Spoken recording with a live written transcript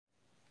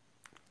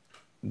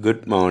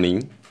Good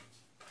morning.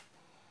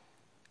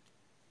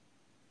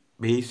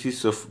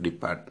 Basis of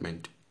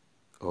department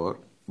or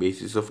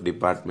basis of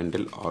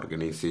departmental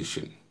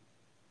organization.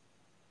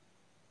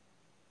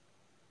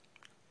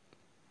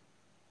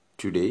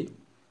 Today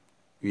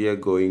we are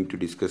going to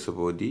discuss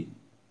about the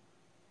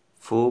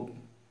four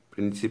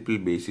principal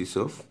basis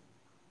of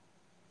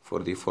for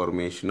the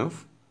formation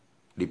of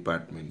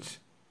departments.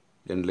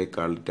 Generally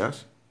called it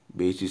as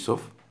basis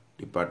of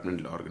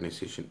departmental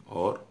organization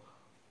or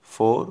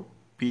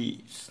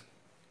 4Ps.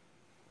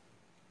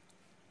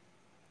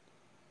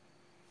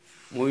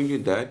 Moving to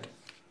that,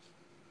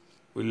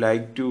 we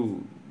like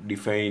to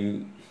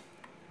define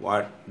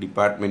what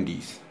department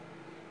is.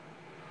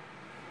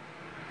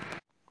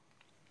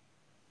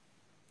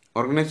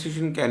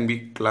 Organization can be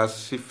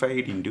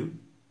classified into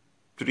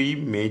three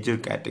major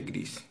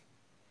categories.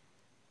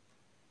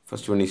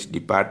 First one is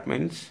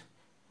departments,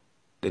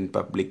 then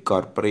public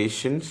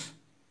corporations,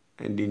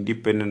 and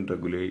independent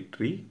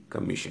regulatory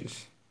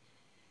commissions.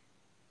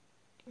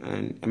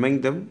 And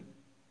among them,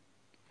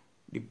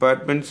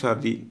 departments are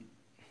the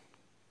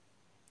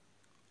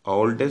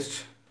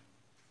oldest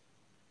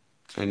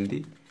and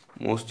the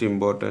most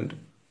important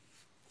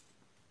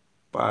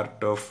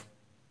part of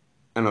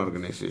an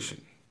organization.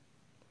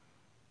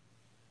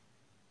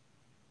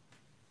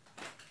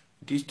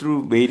 It is through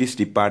various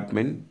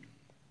departments,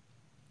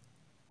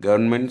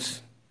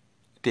 governments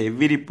at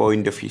every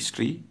point of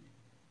history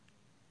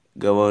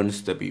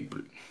governs the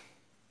people.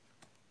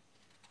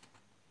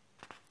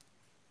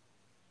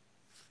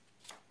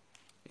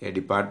 A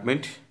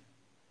department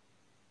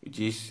which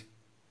is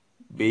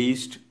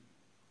based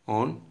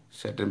on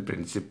certain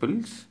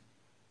principles,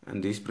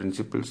 and these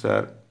principles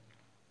are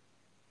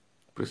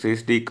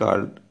precisely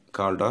called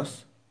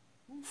as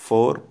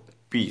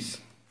 4Ps.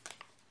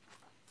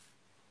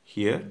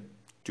 Here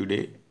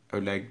today I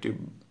would like to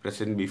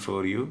present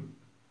before you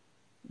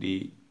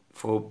the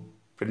four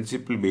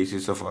principal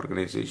basis of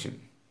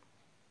organization.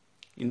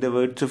 In the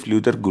words of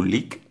Luther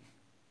Gulick,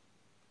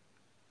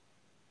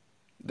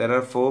 there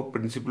are four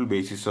principal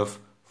bases of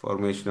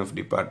formation of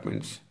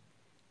departments.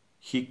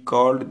 He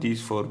called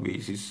these four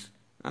bases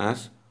as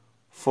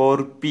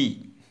 4P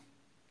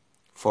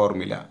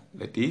formula,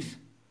 that is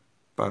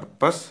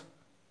purpose,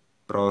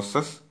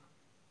 process,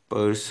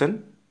 person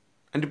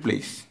and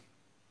place.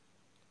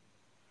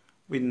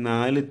 ഈ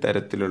നാല്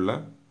തരത്തിലുള്ള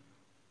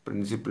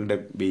പ്രിൻസിപ്പിളിൻ്റെ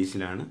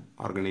ബേസിലാണ്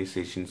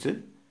organisations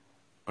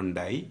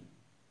ഉണ്ടായി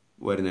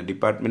വരുന്നത്,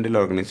 departmental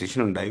organisation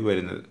ഉണ്ടായി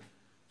വരുന്നത്.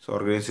 So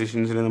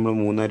ഓർഗനൈസേഷൻസിനെ നമ്മൾ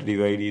മൂന്നായിട്ട്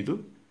ഡിവൈഡ് ചെയ്തു.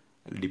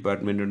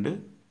 ഡിപ്പാർട്ട്മെൻ്റ് ഉണ്ട്,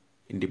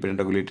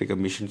 ഇൻഡിപെൻഡൻറ്റ് റെഗുലേറ്ററി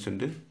കമ്മീഷൻസ്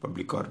ഉണ്ട്,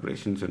 പബ്ലിക്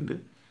കോർപ്പറേഷൻസ് ഉണ്ട്.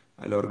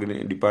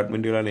 അതിൽ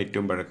ഡിപ്പാർട്ട്മെൻറ്റുകളാണ്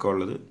ഏറ്റവും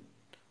പഴക്കമുള്ളത്.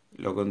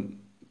 ലോകം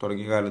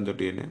തുടങ്ങിയ കാലം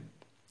തൊട്ട് തന്നെ,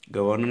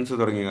 ഗവേണൻസ്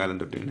തുടങ്ങിയ കാലം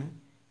തൊട്ട് തന്നെ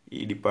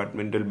ഈ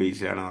ഡിപ്പാർട്ട്മെൻറ്റൽ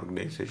ബേസിലാണ്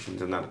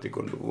ഓർഗനൈസേഷൻസ്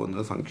നടത്തിക്കൊണ്ടു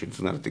പോകുന്നത്,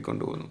 ഫങ്ഷൻസ്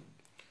നടത്തിക്കൊണ്ടു പോകുന്നത്.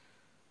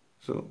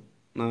 സോ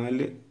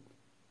നാല്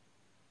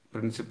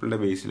പ്രിൻസിപ്പിളിൻ്റെ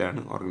ബേസിലാണ്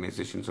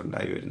ഓർഗനൈസേഷൻസ്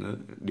ഉണ്ടായി വരുന്നത്,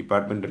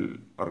 ഡിപ്പാർട്ട്മെൻറ്റൽ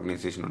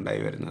ഓർഗനൈസേഷൻ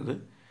ഉണ്ടായി വരുന്നത്.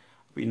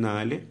 അപ്പോൾ ഈ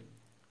നാല്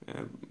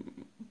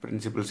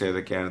പ്രിൻസിപ്പിൾസ്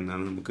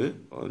ഏതൊക്കെയാണെന്നാണ് നമുക്ക്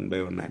വൺ ബൈ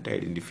വൺ ആയിട്ട്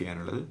ഐഡൻറ്റിഫൈ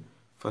ചെയ്യാനുള്ളത്.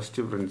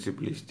 First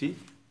principle is the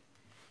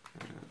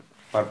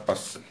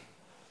purpose.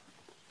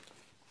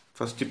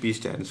 First P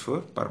stands for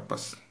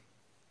purpose.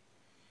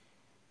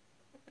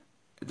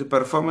 The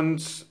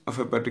performance of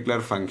a particular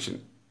function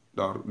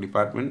or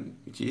department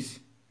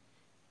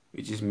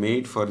which is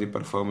made for the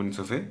performance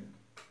of a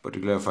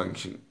particular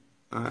function.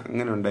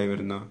 അങ്ങനെ ഉണ്ടായി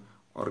വരുന്ന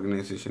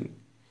organisation,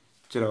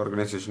 ചില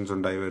organisations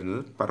ഉണ്ടായി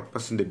വരുന്നത്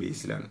പർപ്പസിൻ്റെ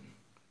ബേസിലാണ്.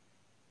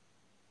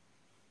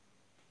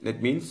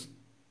 That means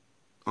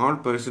all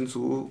persons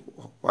who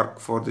work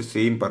for the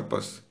same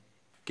purpose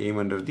came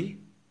under the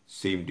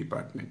same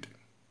department.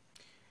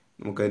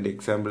 നമുക്കതിൻ്റെ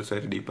examples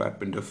ആയിട്ട്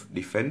department of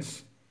defence,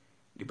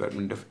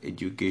 department of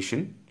education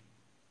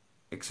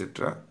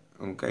etcetera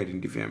നമുക്ക്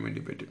ഐഡൻറ്റിഫൈ ചെയ്യാൻ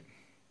വേണ്ടി പറ്റും.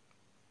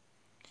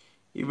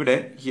 ഇവിടെ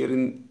here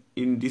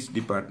in this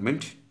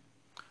department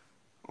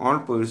all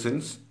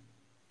persons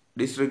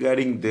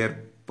disregarding their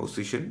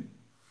position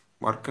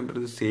work under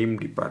the same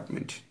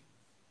department.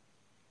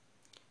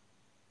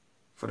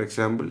 For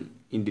example,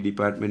 in the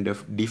Department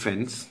of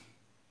Defense,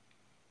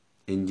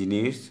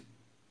 engineers,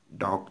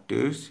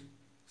 doctors,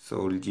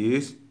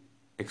 soldiers,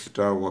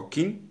 etc. are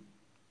working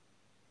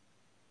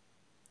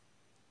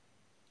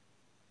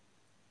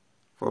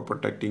for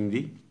protecting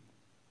the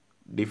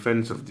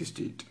defense of the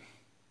state.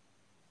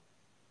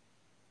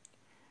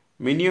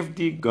 Many of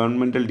the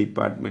governmental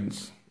departments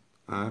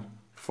are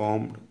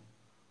formed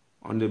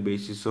on the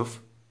basis of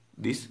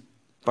this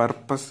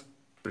purpose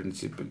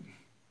principle,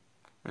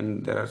 and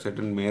there are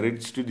certain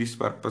merits to this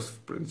purpose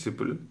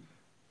principle.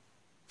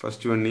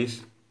 First one is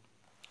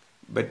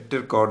better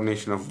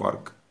coordination of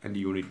work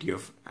and unity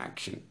of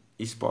action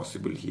is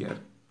possible here,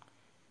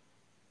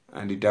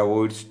 and it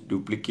avoids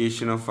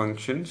duplication of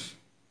functions.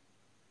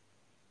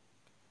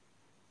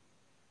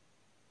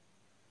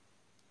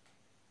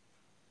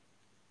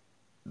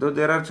 Though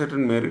there are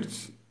certain merits,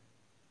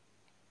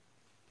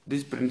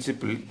 this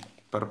principle,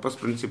 purpose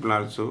principle,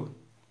 also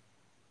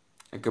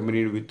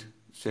accompanied with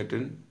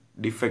certain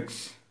defects.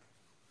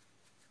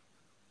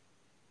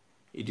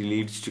 It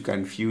leads to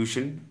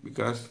confusion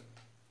because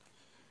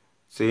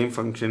same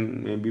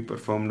function may be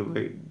performed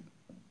by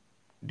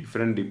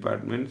different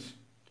departments.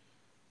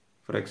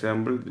 For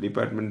example, the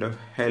Department of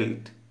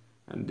Health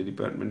and the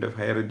Department of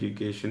Higher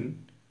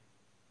Education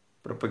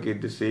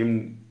propagate the same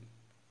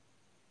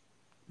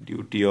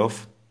duty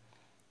of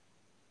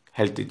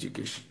health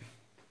education.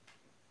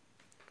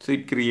 So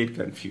it creates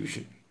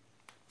confusion.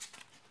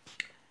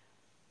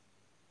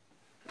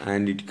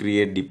 And it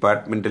creates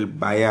departmental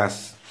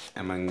bias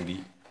among the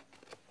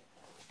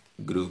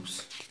groups.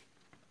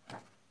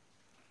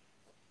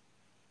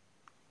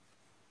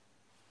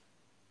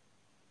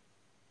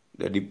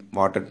 The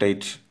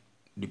watertight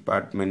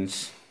departments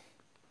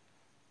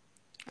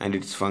and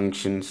its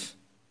functions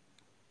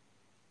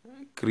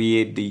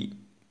create the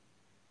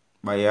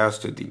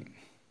biased thing.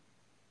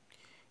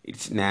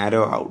 Its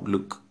narrow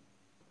outlook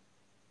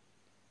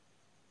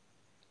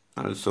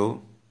also,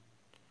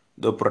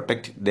 though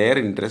protect their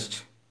interest,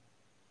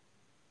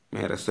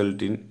 may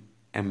result in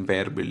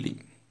empire building.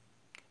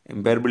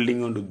 Empire building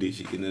കൊണ്ട്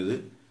ഉദ്ദേശിക്കുന്നത്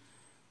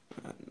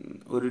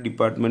ഒരു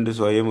department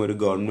സ്വയം ഒരു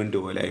government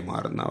പോലെയായി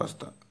മാറുന്ന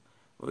അവസ്ഥ,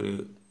 ഒരു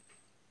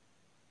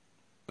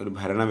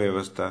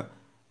ഭരണവ്യവസ്ഥ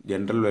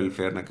general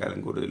വെൽഫെയറിനേക്കാളും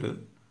കൂടുതൽ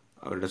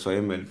അവരുടെ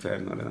സ്വയം വെൽഫെയർ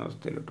എന്ന് പറയുന്ന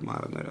അവസ്ഥയിലോട്ട്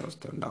മാറുന്ന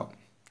ഒരവസ്ഥ ഉണ്ടാവും.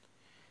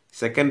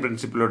 സെക്കൻഡ്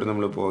പ്രിൻസിപ്പിലോട്ട്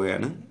നമ്മൾ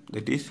പോവുകയാണ്.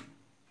 ദറ്റ് ഈസ്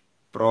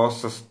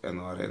പ്രോസസ്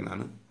എന്ന്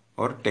പറയുന്നതാണ്,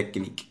 or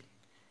technique.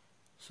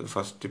 So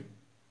first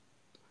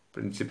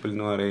principle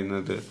എന്ന്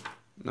പറയുന്നത്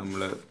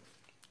നമ്മൾ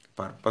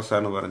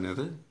പർപ്പസാണ്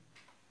പറഞ്ഞത്.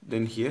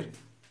 ദെൻ ഹിയർ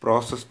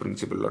പ്രോസസ്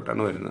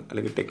പ്രിൻസിപ്പിളിലോട്ടാണ് വരുന്നത്,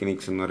 അല്ലെങ്കിൽ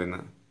ടെക്നിക്സ് എന്ന്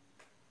പറയുന്നത്.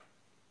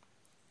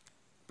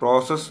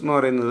 പ്രോസസ് എന്ന്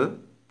പറയുന്നത്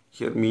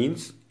here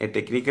means a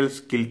technical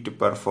skill to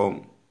perform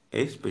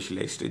a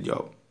specialised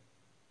job.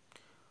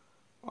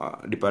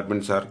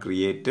 Departments are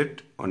created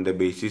on the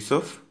basis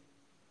of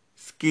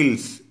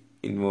skills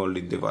involved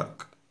in the work.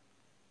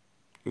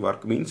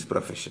 Work means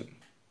profession.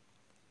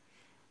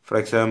 For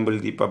example,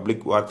 the Public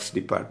Works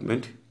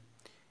Department,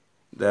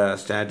 the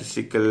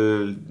Statistical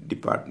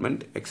Department,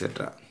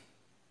 etc.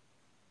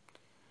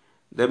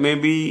 There may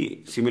be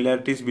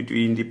similarities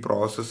between the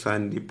process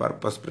and the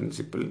purpose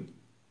principle,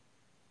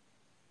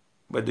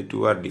 but the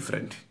two are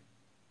different.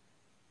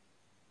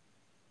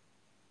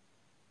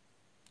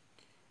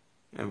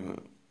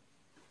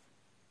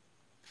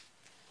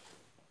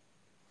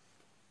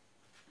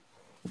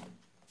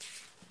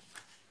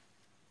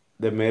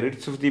 The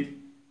merits of the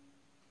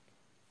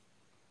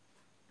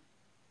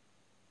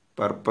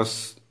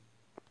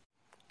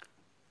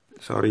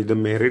the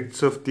merits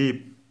of the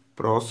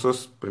process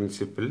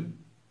principle.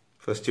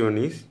 First one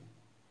is,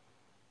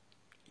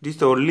 it is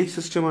the only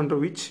system under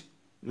which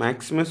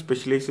maximum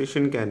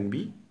specialization can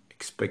be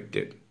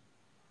expected,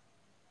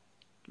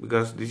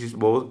 because this is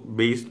both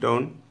based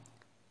on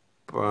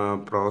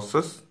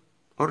process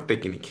or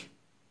technique.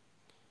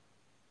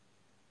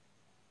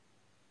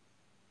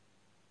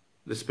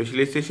 The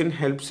specialization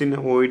helps in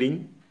avoiding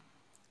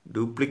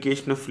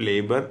duplication of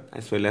labor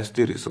as well as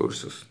the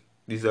resources.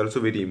 This is also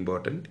very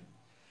important.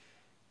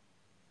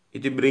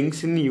 It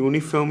brings in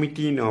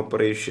uniformity in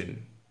operation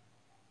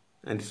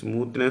and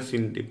smoothness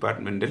in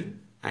departmental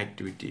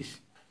activities.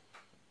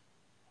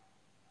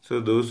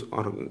 So those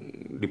are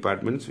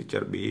departments which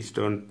are based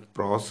on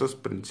process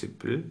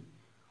principle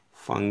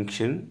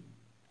function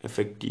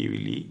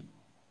effectively.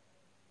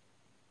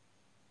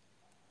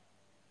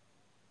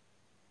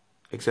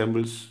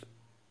 Examples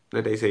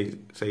that I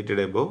cited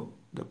above,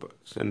 the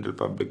Central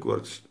Public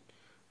Works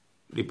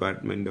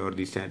Department or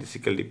the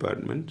Statistical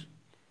Department,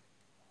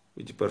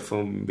 which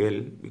perform well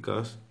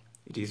because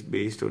it is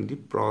based on the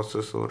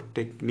process or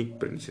technique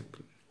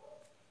principle.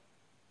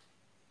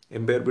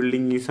 Empire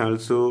building is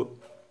also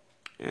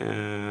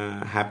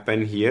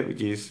happen here,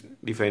 which is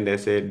defined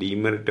as a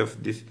demerit of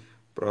this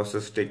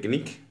process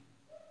technique.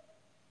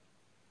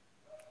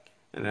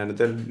 And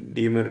another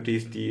demerit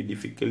is the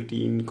difficulty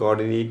in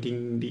coordinating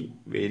the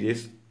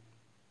various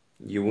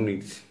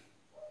units,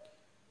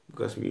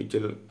 because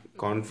mutual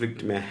conflict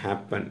may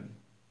happen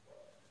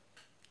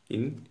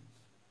in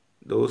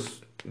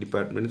those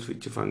departments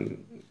which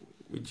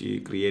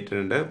created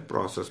under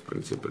process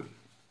principle.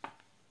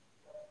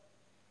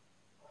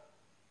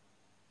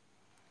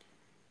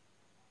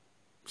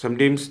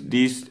 Sometimes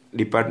these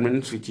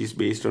departments which is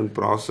based on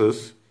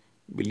process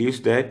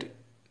believes that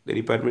the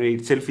department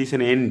itself is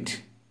an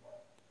end,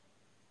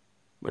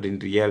 but in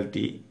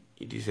reality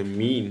it is a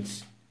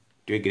means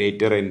to a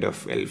greater end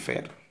of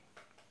welfare.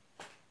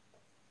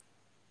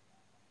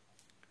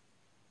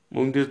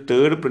 Moving to the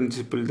third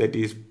principle, that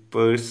is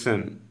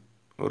person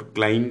or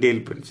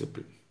clientele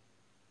principle.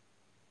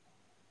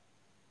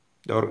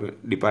 The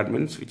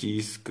departments which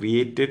is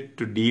created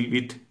to deal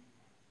with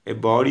a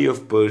body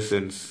of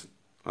persons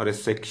or a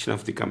section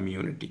of the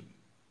community.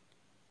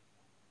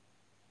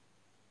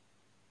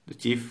 The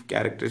chief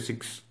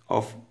characteristics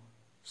of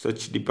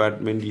such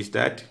department is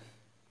that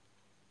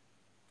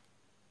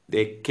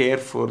they care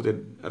for the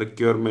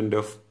requirement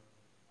of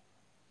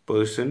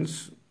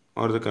persons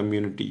or the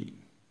community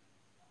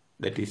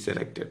that is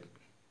selected.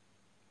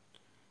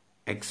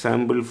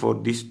 Example for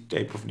this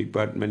type of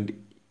department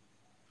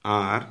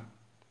are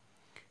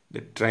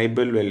the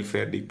Tribal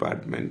Welfare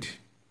Department,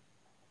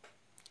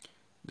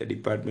 the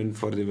Department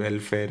for the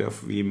Welfare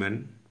of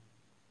Women,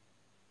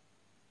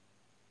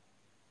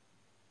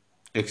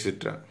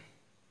 etc.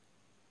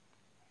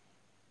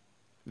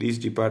 These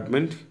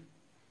departments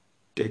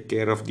take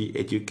care of the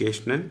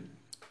educational,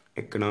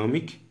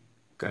 economic,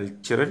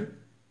 cultural,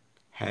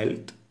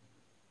 health,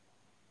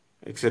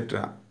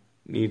 etc.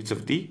 needs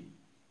of the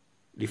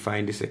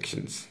defined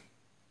sections.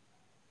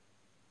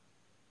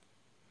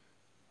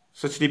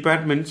 Such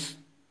departments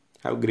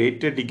have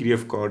greater degree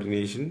of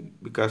coordination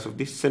because of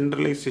the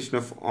centralization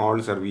of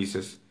all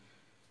services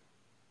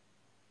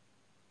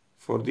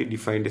for the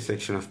defined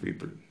section of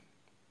people.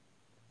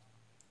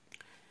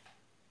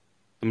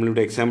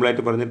 നമ്മളിവിടെ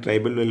എക്സാമ്പിളായിട്ട് പറഞ്ഞ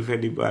tribal welfare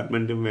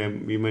ഡിപ്പാർട്ട്മെൻറ്റും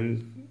women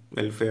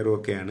വെൽഫെയറും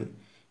ഒക്കെയാണ്.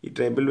 ഈ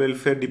tribal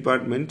welfare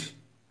department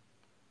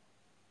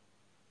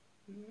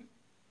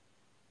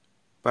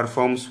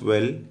performs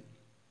well,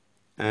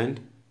 and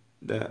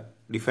the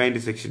defined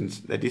sections,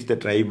 that is the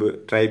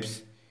tribes,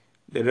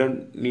 they don't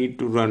need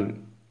to run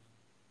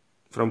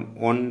from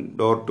one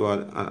door to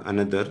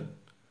another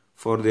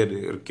for their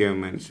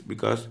requirements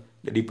because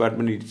the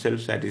department itself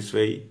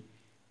satisfy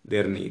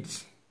their needs.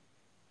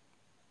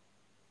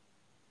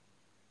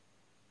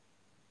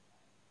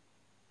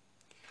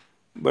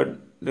 But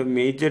the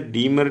major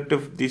demerit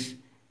of this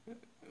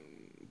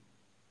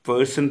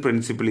person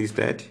principle is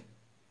that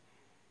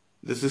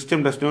the system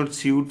does not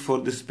suit for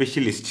the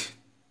specialist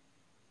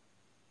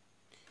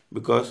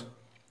because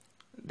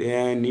they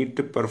need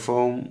to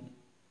perform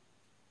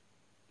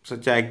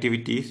such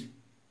activities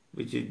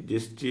which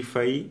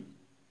justify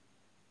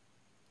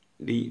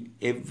the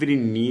every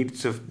needs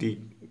of the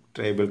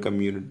tribal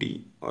community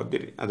or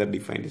the other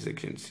defined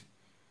sections.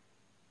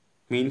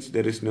 Means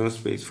there is no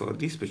space for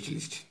the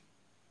specialist.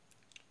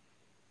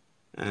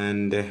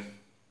 And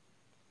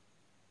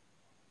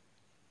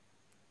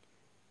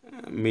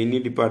many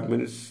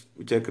departments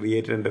which are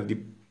created under the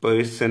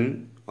person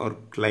or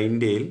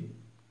clientele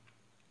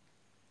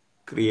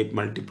create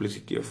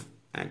multiplicity of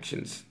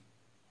actions.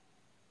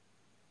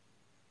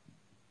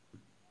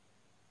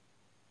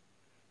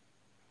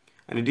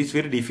 And it is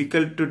very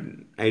difficult to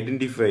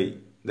identify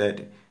that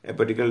a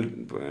particular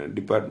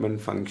department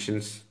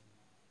functions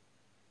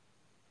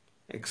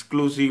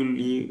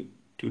exclusively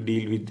to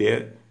deal with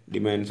their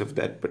demands of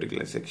that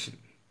particular section.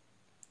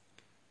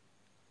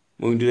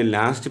 Moving to the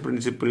last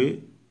principle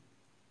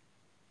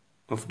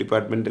of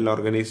departmental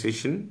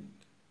organization,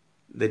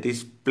 that is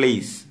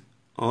place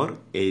or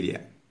area.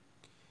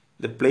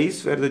 The place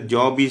where the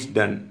job is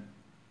done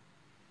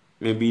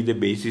may be the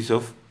basis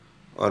of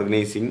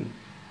organizing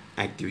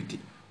activity.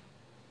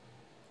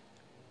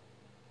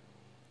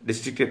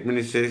 District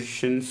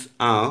administrations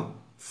are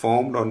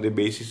formed on the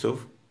basis of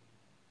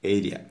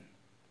area.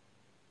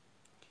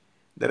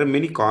 There are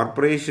many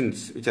corporations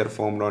which are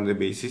formed on the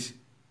basis.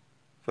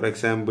 For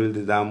example,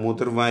 the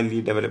Damodar Valley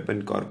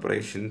Development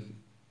Corporation,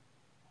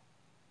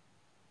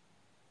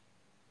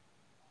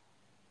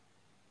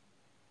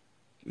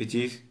 which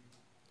is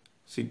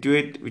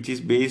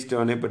based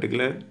on a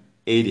particular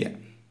area.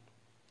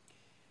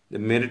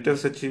 The merit of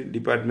such a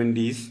department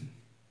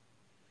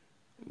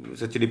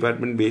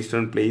based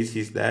on place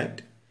is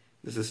that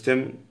the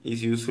system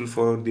is useful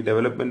for the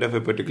development of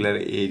a particular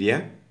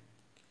area.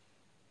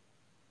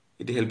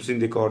 It helps in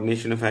the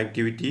coordination of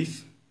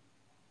activities.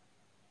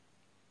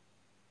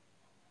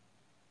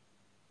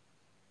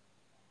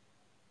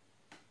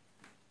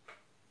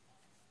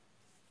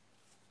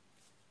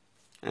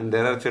 And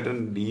there are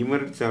certain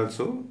demerits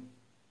also.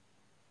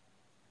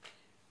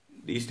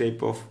 These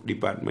type of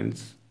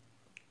departments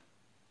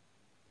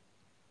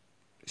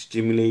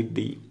stimulate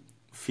the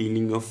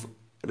feeling of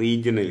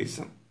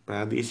regionalism.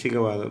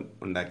 പ്രാദേശികവാദം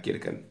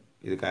ഉണ്ടാക്കിയെടുക്കാൻ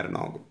ഇത്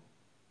കാരണമാകും.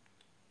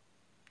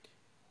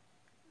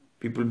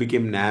 People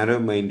became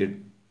narrow-minded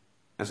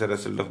as a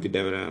result of the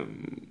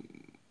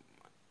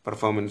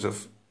performance of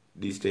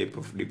these type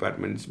of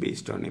departments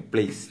based on a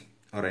place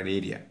or an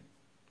area.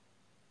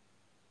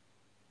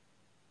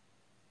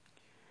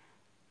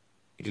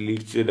 It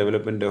leads to the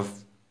development of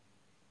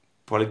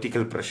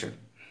political pressure.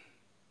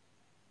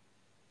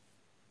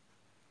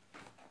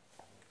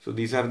 So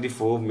these are the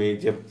four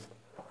major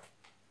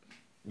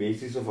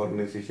bases of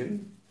organization.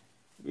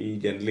 We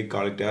generally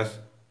call it as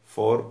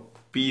 4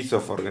 P's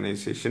of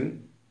organization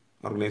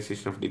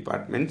of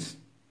departments,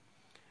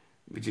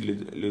 which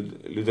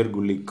Luther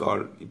Gulick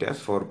called it as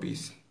 4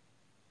 P's.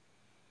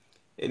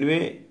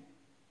 Anyway,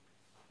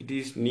 it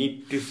is neat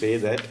to say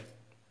that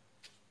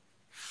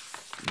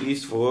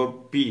these 4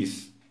 P's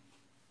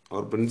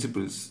or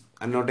principles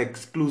are not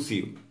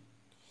exclusive.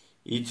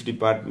 Each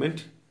department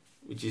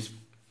which is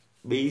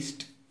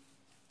based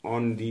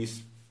on these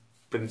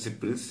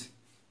principles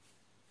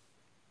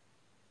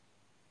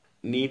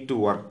need to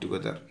work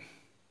together,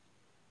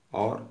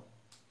 or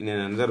in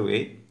another way,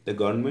 the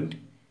government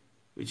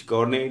which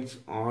coordinates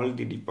all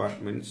the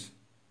departments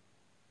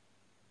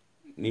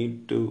need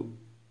to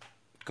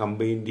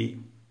combine the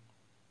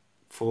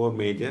 4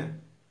 major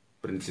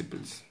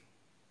principles.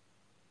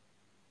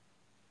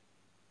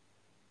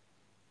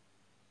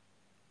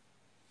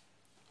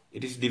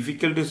 It is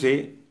difficult to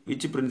say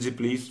which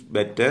principle is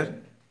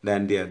better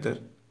than the other,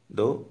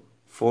 though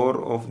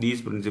four of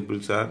these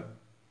principles are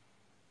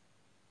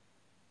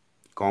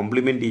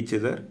complement each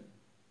other,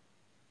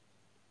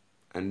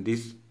 and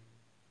this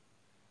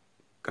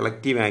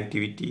collective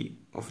activity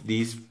of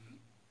these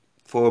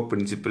four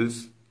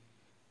principles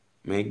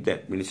make the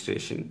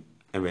administration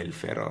a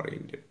welfare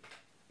oriented.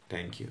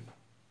 Thank you.